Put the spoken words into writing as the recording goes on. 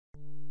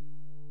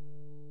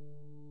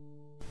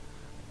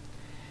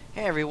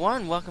Hey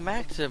everyone, welcome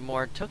back to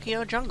more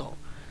Tokyo Jungle.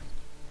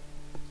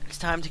 It's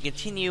time to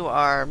continue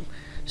our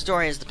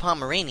story as the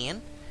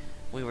Pomeranian.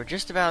 We were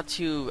just about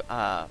to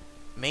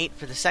mate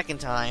for the second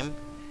time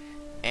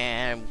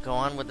and go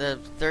on with the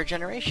third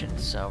generation.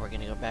 So we're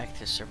going to go back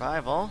to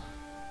survival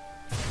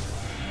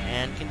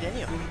and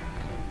continue.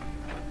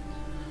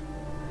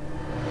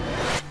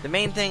 The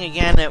main thing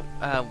again that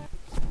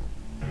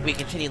we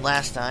continued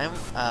last time,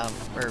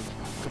 or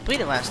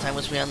completed last time,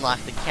 was we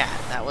unlocked the cat.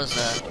 That was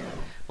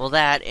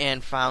that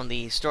and found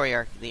the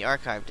the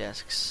archive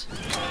discs.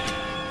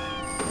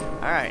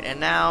 Alright, and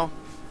now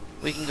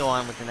we can go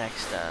on with the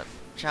next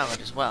challenge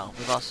as well.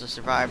 We've also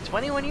survived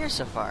 21 years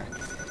so far.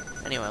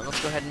 Anyway, let's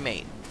go ahead and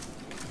mate.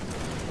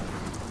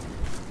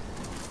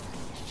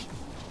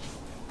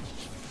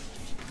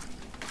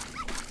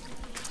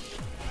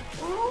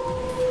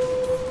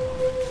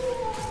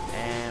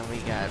 And we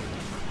got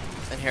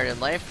inherited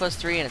life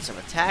 +3 and some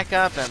attack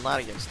up and a lot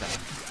of good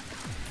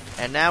stuff.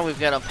 And now we've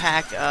got a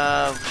pack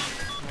of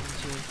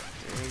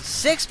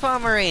 6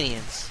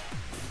 Pomeranians.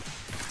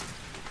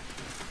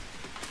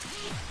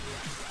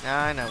 No,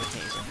 I know we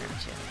can't use our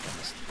parents yet.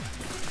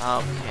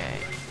 Okay.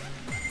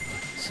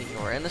 So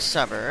we're in the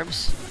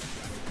suburbs,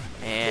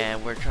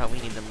 and we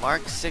need to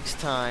mark 6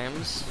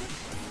 times.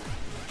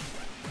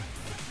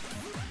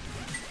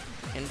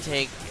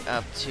 Intake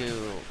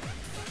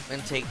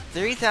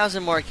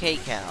 3,000 more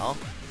kcal,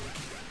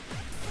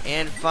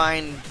 and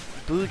find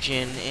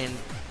Bujin in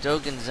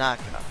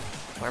Dogonzaka,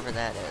 wherever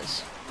that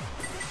is.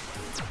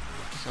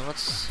 So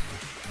let's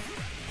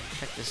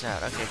check this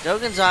out. Okay,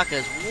 Dogonzaka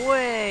is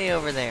way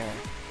over there.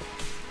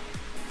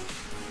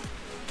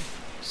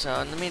 So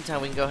in the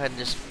meantime, we can go ahead and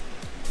just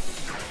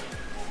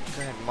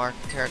mark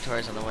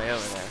territories on the way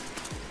over there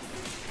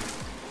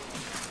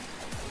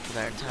with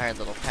our entire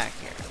little pack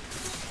here.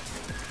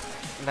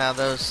 Now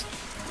those,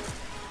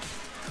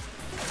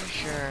 pretty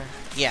sure,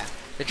 yeah,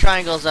 the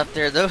triangles up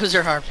there, those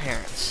are our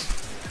parents.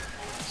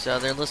 So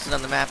they're listed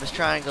on the map as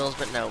triangles,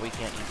 but no, we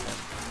can't eat them.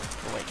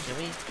 Oh wait, can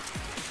we?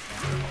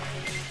 Okay,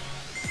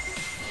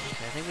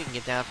 I think we can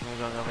get down from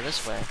going over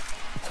this way.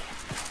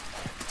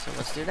 So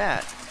let's do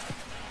that.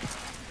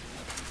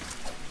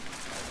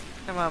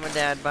 Hi, Mom and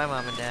Dad. Bye,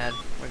 Mom and Dad.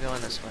 We're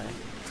going this way.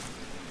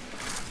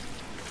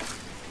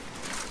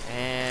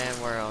 And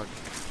we're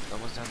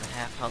almost down to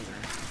half hunger.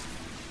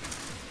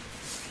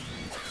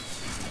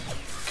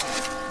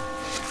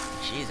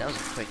 Jeez, that was a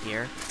quick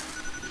year.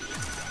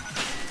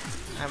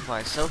 Time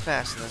flies so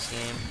fast in this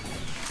game.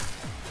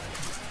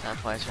 Time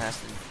flies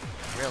fast in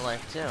real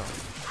life, too. Go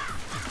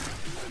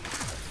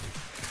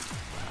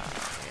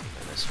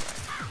this way.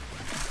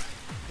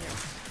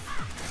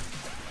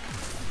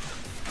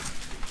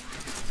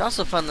 It's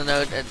also fun to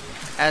note that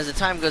as the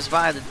time goes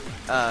by,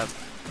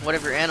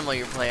 whatever animal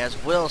you play as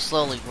will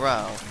slowly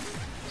grow.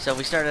 So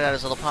we started out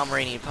as little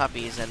Pomeranian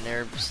puppies, and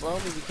they're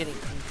slowly getting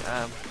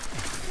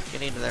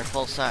to their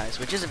full size,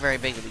 which isn't very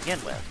big to begin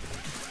with.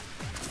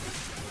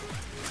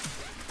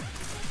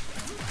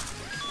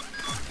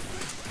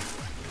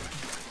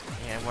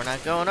 And we're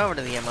not going over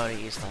to the Emoto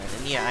East Line.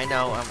 And yeah, I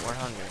know we're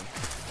hungry.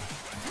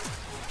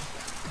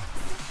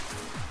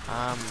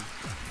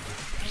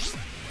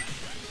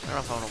 I don't know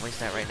if I want to waste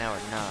that right now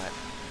or not.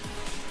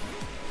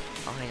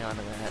 I'll hang on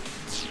to that.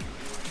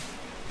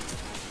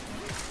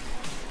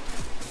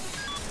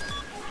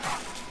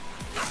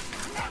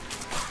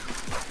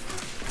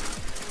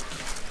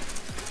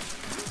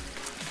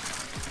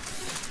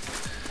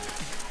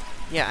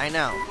 Yeah, I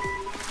know.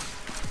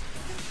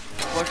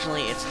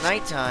 Unfortunately, it's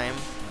nighttime.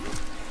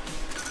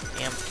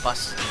 Damn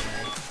bus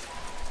today.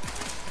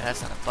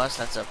 That's not a bus,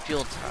 that's a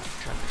fuel truck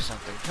or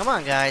something. Come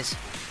on, guys.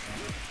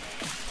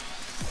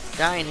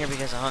 Dying here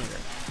because of hunger.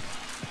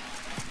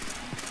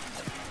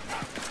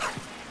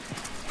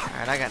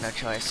 Alright, I got no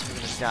choice. I'm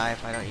gonna die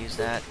if I don't use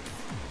that.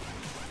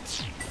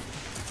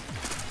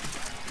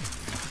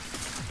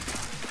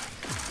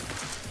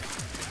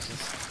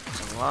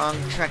 It's a long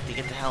trek to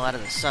get the hell out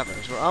of the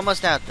suburbs. We're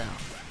almost out, though.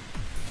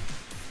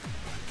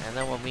 And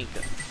then when we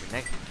get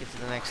to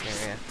the next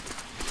area.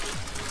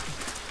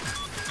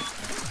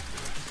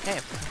 Hey,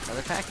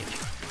 another package.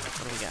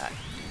 What do we got?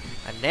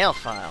 A nail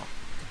file.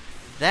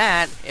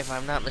 That, if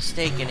I'm not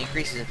mistaken,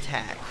 increases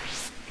attack.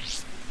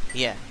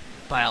 Yeah,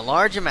 by a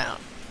large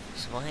amount.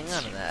 So we'll hang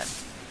on to that.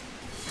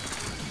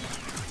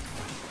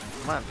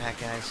 Come on, pack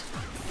guys.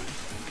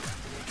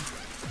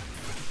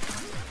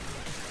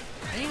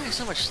 How are you guys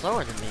so much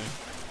slower than me?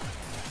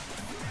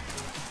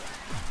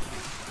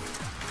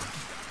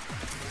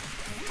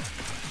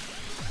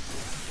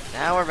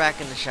 Now we're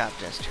back in the shop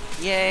district.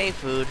 Yay,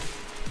 food.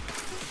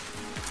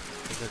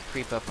 We'll go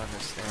creep up on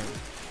this thing.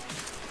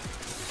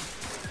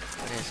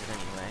 What is it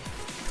anyway?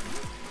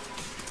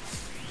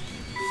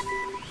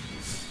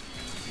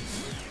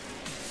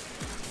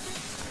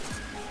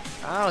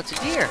 Oh, it's a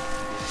deer.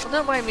 Well,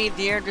 don't mind me,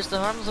 deer. Just a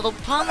harmless little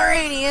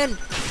Pomeranian.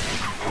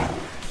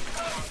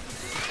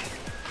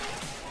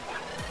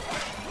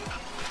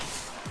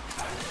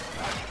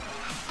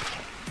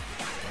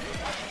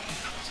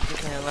 It's a good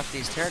thing I left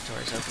these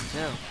territories open,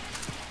 too.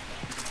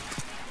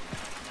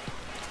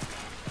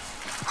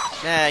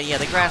 Yeah,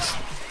 the grass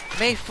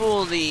may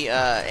fool the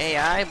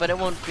AI, but it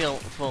won't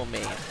fool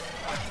me.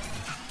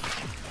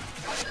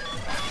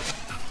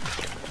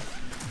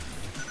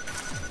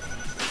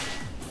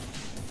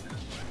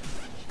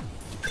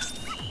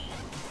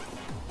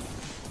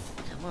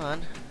 Come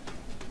on.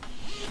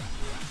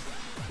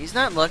 He's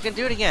not looking.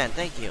 Do it again.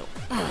 Thank you.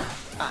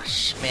 Ah,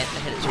 Schmidt. I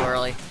hit it too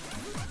early.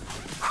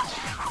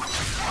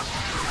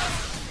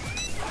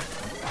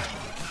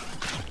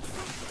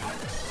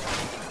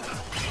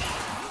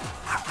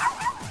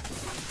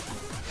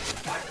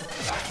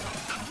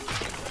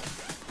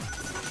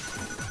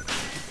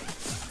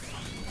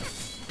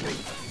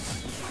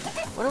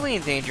 What are we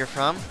in danger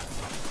from?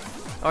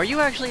 Oh, are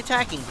you actually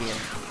attacking here?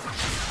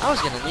 I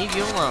was gonna leave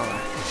you alone.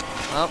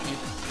 Well, you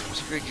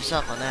screwed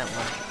yourself on that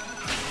one.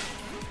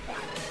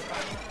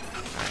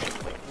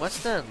 Wait, what's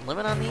the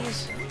limit on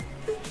these?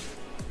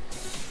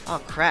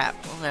 Oh crap,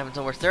 we'll have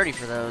until we're 30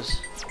 for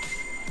those.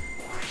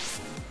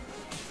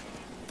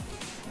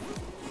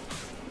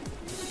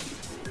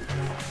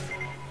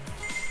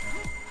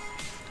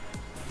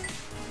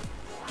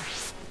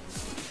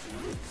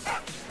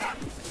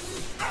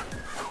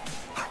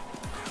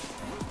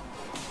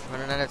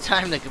 Running out of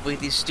time to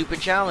complete these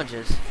stupid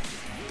challenges.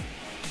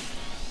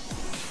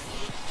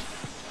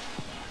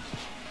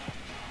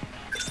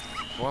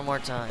 Four more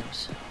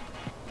times.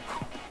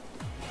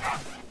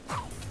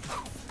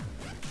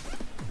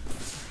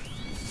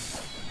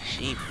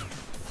 Sheep.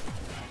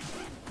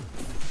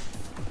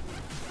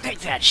 Take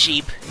that,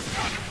 sheep.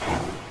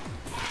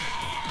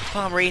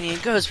 Pomeranian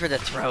goes for the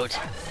throat.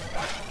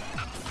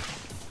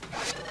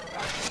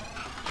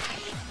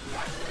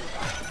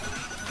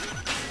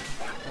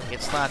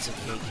 Gets lots of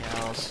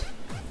K-Cals.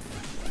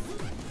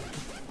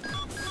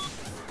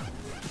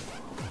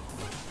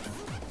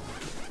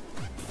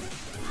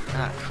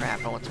 Ah,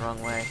 crap, I went the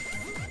wrong way.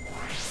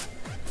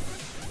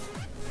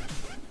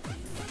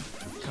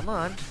 Come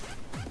on.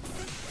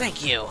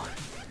 Thank you.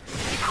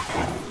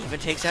 Even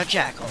takes out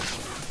Jackal.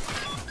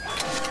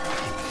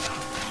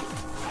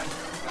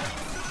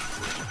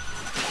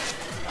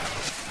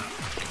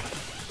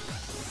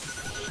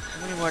 How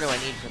many more do I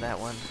need for that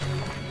one?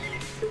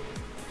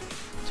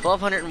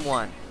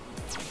 1,201.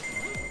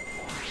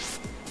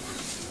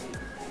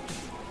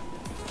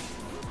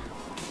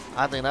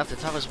 Oddly enough, the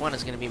toughest one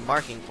is going to be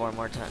marking 4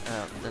 more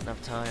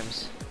enough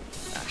times.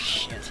 Ah,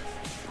 shit.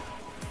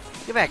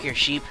 Get back here,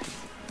 sheep.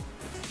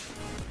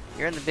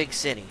 You're in the big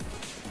city.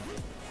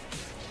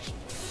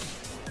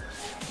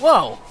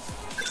 Whoa!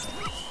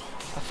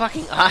 A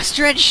fucking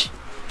ostrich?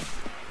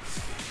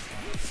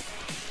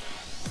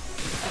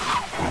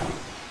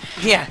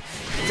 Yeah,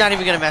 not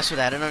even gonna mess with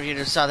that. I don't know if you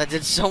just saw that.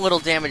 Did so little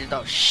damage.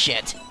 Oh,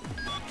 shit.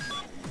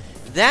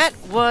 That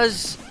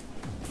was...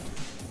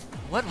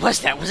 What was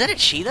that? Was that a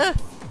cheetah?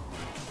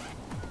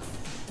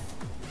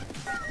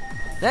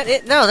 That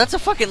it? No, that's a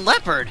fucking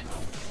leopard.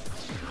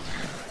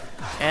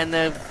 And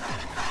the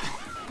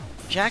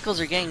jackals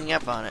are ganging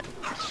up on it.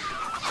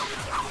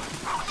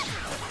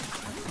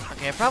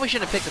 Okay, I probably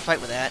shouldn't have picked a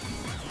fight with that.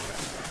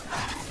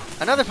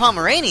 Another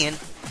Pomeranian?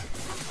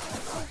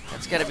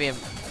 That's gotta be a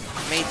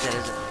mate that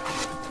isn't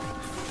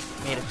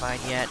matified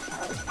yet.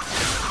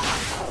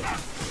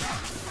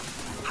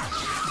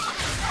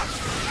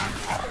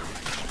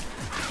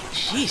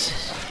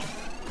 Jesus.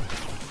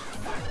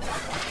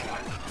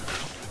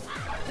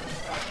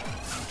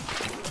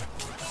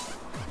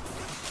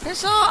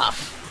 Piss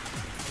off!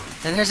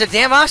 And there's a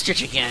damn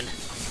ostrich again.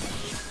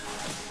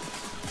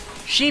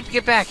 Sheep,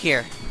 get back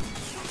here.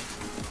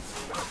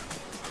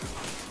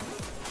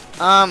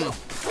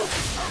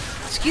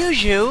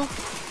 Excuse you?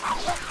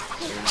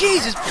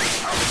 Jesus!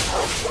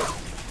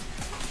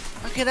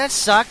 Okay, that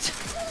sucked.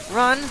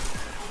 Run.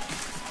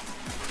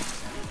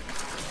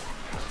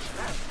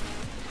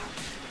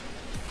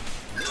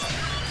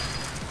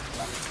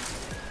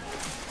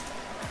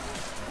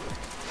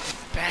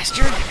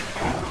 Bastard!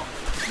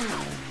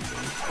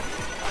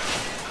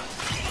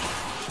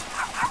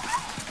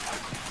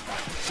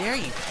 Dare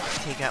you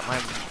take out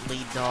my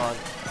lead dog?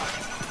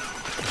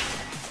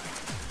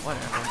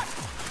 Whatever.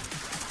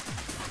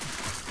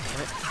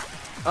 Damn it.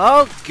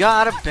 Oh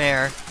god, a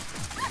bear.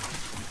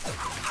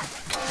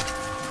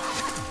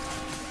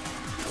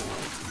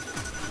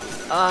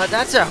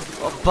 That's a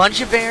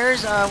bunch of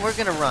bears. We're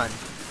gonna run.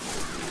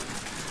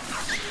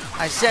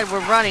 I said we're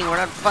running. We're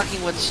not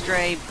fucking with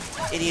stray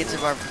idiots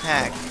of our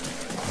pack.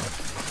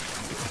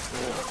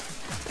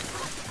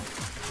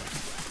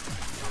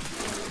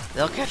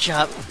 They'll catch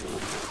up.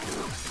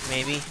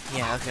 Maybe.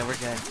 Yeah, okay, we're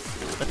good.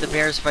 Let the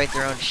bears fight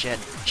their own shit.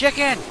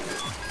 Chicken!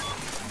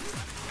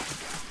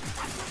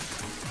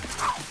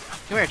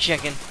 Come here,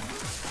 chicken.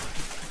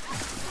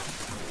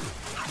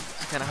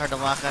 It's kind of hard to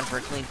lock on for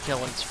a clean kill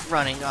when it's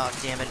running. Oh,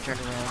 damn it, it turned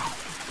around.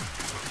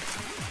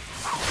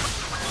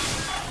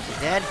 Is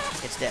it dead?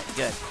 It's dead.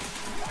 Good.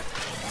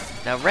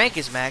 Now, rank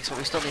is max, but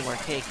we still need more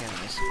K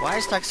counters. Why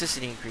is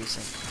toxicity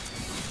increasing?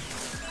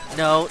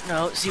 No,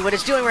 no. See, what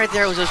it's doing right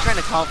there was it was trying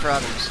to call for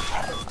others.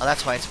 Oh,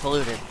 that's why it's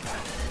polluted.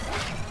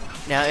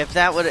 Now, if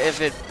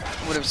it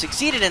would have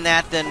succeeded in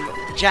that, then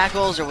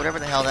jackals or whatever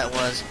the hell that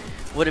was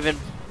would have been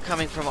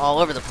coming from all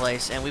over the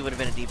place, and we would have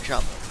been in deep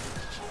trouble.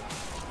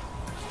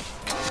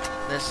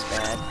 This is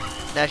bad.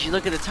 Now, if you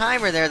look at the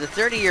timer there, the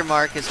 30-year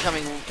mark is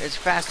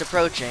fast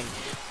approaching,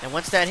 and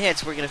once that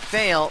hits, we're going to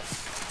fail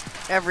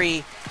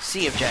every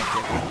C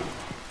objective.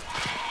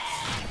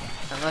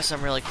 Unless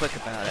I'm really quick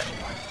about it.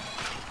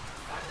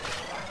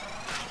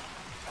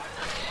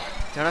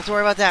 Don't have to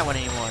worry about that one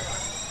anymore.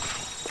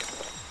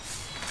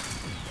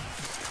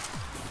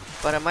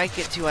 But I might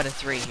get 2 out of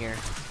 3 here.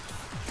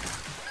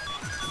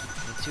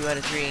 And 2 out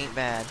of 3 ain't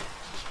bad.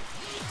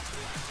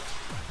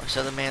 Or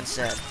so the man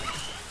said.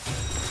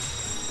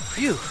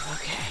 Phew,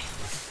 okay.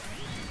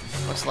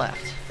 What's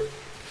left?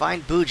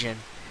 Find Bujin,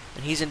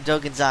 and he's in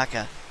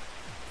Dogenzaka.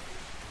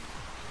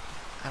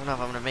 I don't know if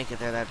I'm gonna make it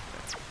there that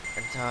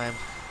in time.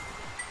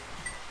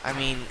 I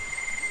mean,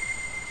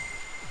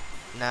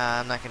 nah,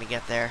 I'm not gonna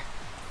get there.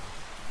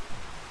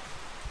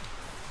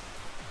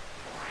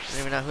 I don't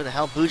even know who the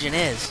hell Bujin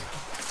is.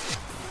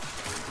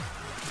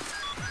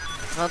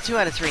 Well, 2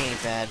 out of 3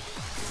 ain't bad.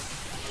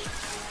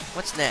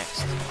 What's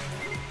next?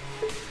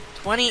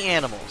 20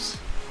 animals.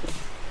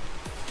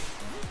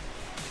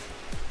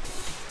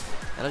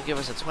 That'll give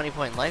us a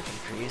 20-point life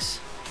increase.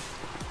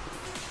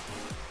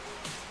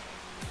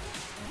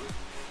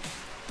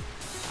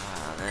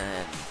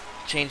 Then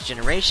change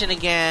generation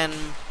again.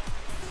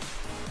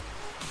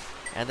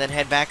 And then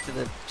head back to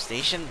the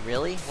station?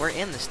 Really? We're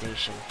in the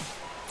station.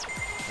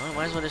 Well,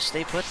 might as well just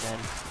stay put then.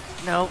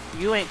 No,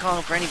 you ain't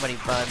calling for anybody,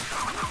 bud.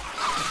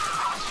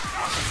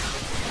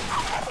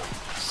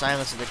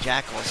 Silence of the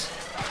jackals.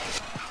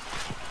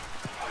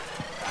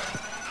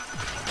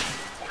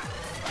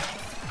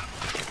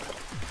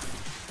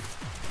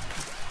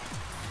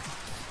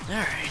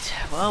 Alright,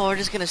 well, we're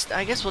just gonna...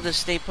 I guess we'll just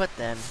stay put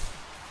then.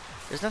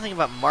 There's nothing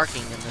about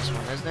marking in this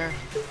one, is there?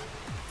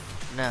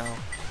 No.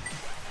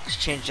 Just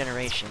change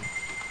generation.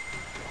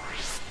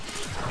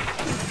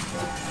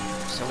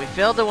 So we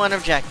failed the one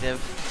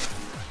objective,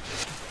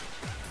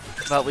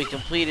 but we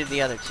completed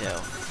the other 2.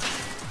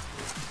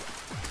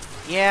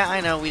 Yeah,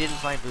 I know, we didn't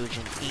find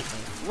Bujin. Eat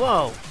me.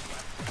 Whoa!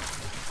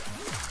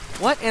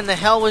 What in the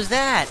hell was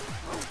that?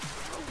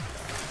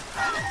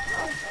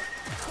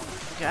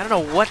 Okay, I don't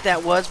know what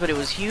that was, but it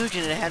was huge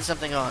and it had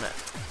something on it.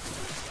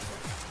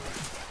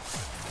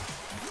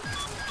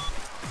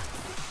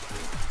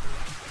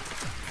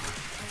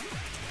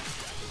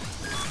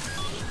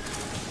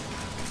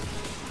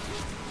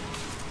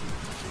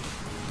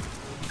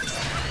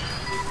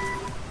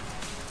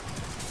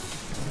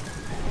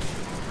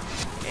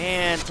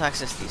 And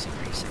toxicity's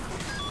increasing.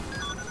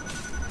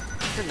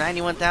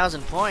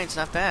 91,000 points,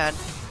 not bad.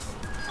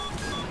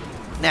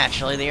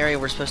 Naturally, the area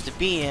we're supposed to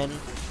be in.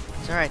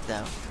 It's alright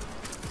though.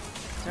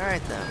 It's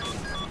alright though.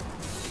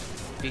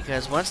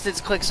 Because once this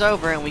clicks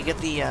over and we get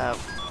the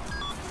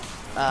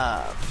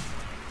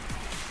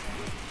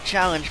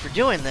challenge for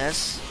doing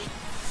this,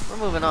 we're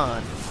moving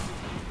on.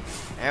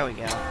 There we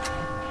go.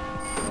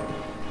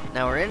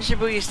 Now we're in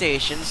Shibuya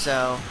Station,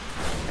 so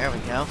there we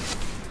go.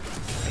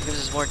 That gives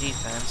us more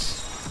defense.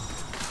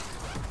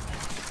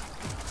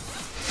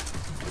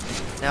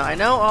 Now, I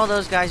know all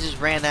those guys just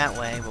ran that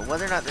way, but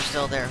whether or not they're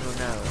still there, who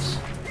knows?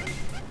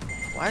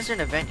 Why is there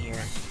an event here?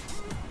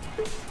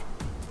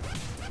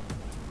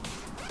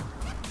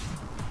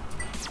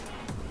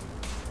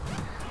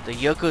 The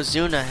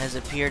Yokozuna has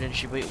appeared in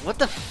Shibuya. What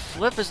the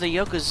flip is the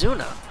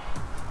Yokozuna?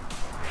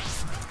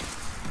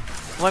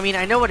 Well, I mean,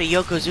 I know what a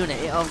Yokozuna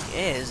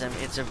is. I mean,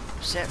 it's a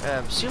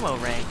sumo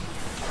ring.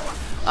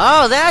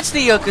 Oh, that's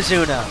the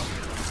Yokozuna!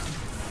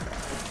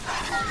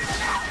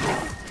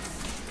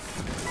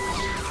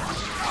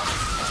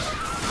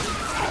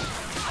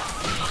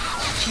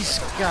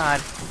 Jeez,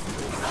 God.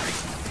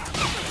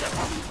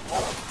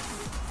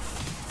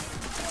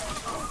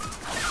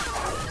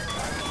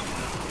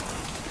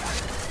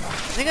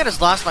 I think I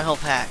just lost my whole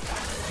pack.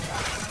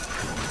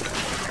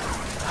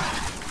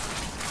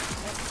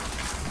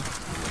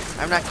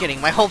 I'm not kidding.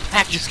 My whole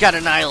pack just got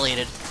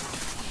annihilated.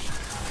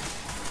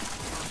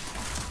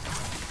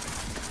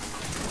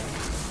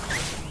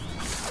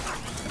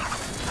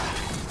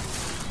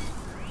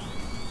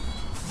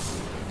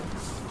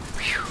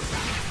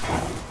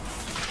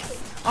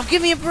 Oh,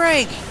 give me a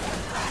break!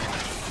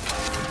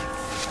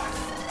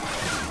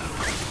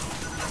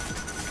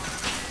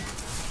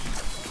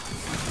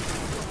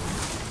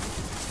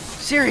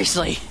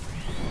 Seriously!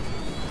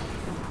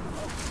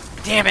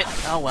 Damn it!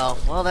 Oh well.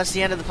 Well, that's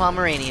the end of the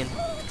Pomeranian.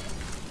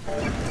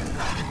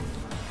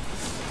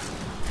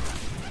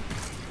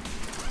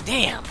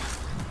 Damn!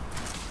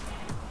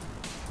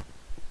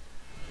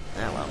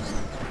 Oh well.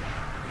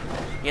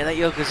 Yeah, that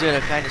Yokozuna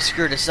kind of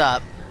screwed us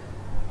up.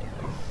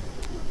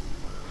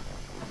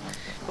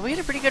 But we had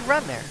a pretty good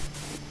run there.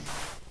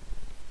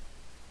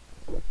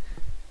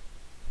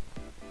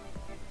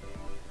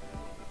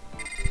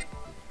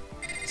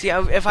 See,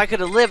 if I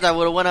could have lived, I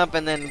would have went up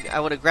and then I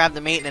would have grabbed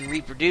the mate and then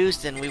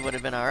reproduced and we would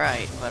have been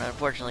alright. But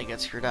unfortunately, it got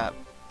screwed up.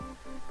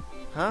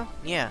 Huh?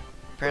 Yeah.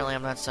 Apparently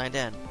I'm not signed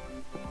in.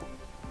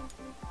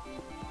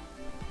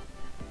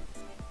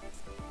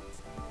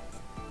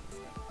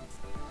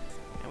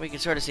 And We can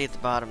sort of see at the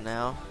bottom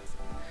now.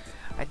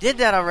 I did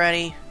that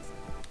already.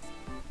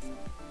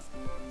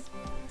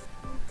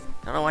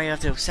 Don't know why you have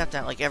to accept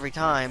that like every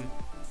time.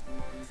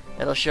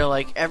 It'll show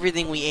like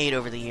everything we ate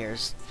over the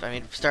years. I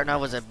mean, starting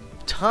out with a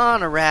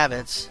ton of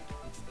rabbits.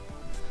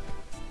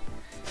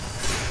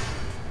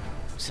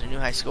 Set a new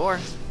high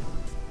score.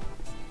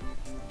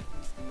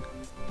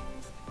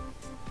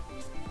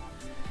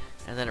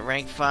 And then at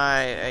rank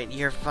 5, at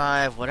year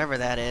 5, whatever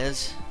that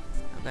is.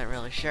 I'm not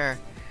really sure.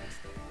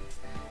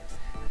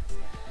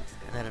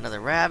 And then another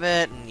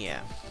rabbit, and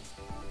yeah.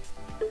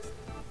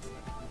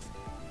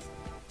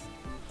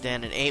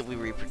 Then at 8 we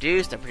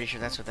reproduced. I'm pretty sure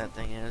that's what that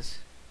thing is.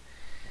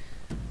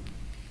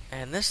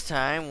 And this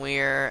time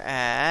we're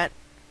at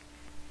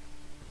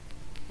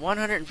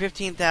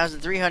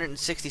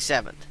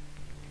 115,367th.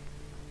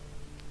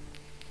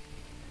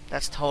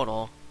 That's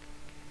total.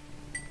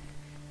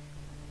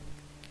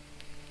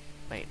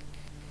 Wait,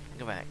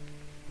 go back.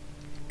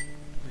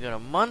 We go to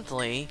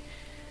monthly.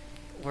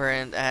 We're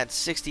at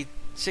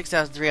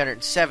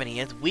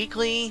 6,370th.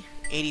 Weekly,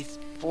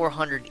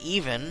 8,400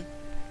 even.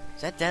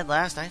 Is that dead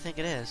last? I think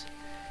it is.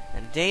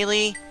 And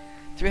daily,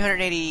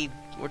 380.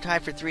 We're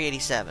tied for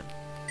 387.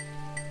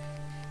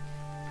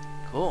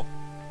 Cool.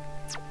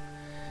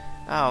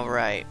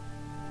 Alright.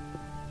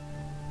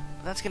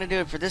 That's going to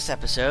do it for this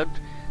episode.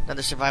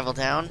 Another survival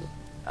town.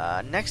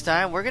 Next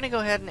time, we're going to go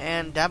ahead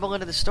and dabble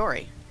into the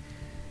story.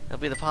 It'll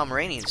be the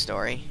Pomeranian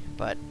story,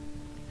 but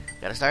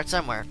gotta start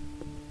somewhere.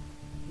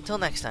 Until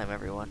next time,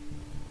 everyone.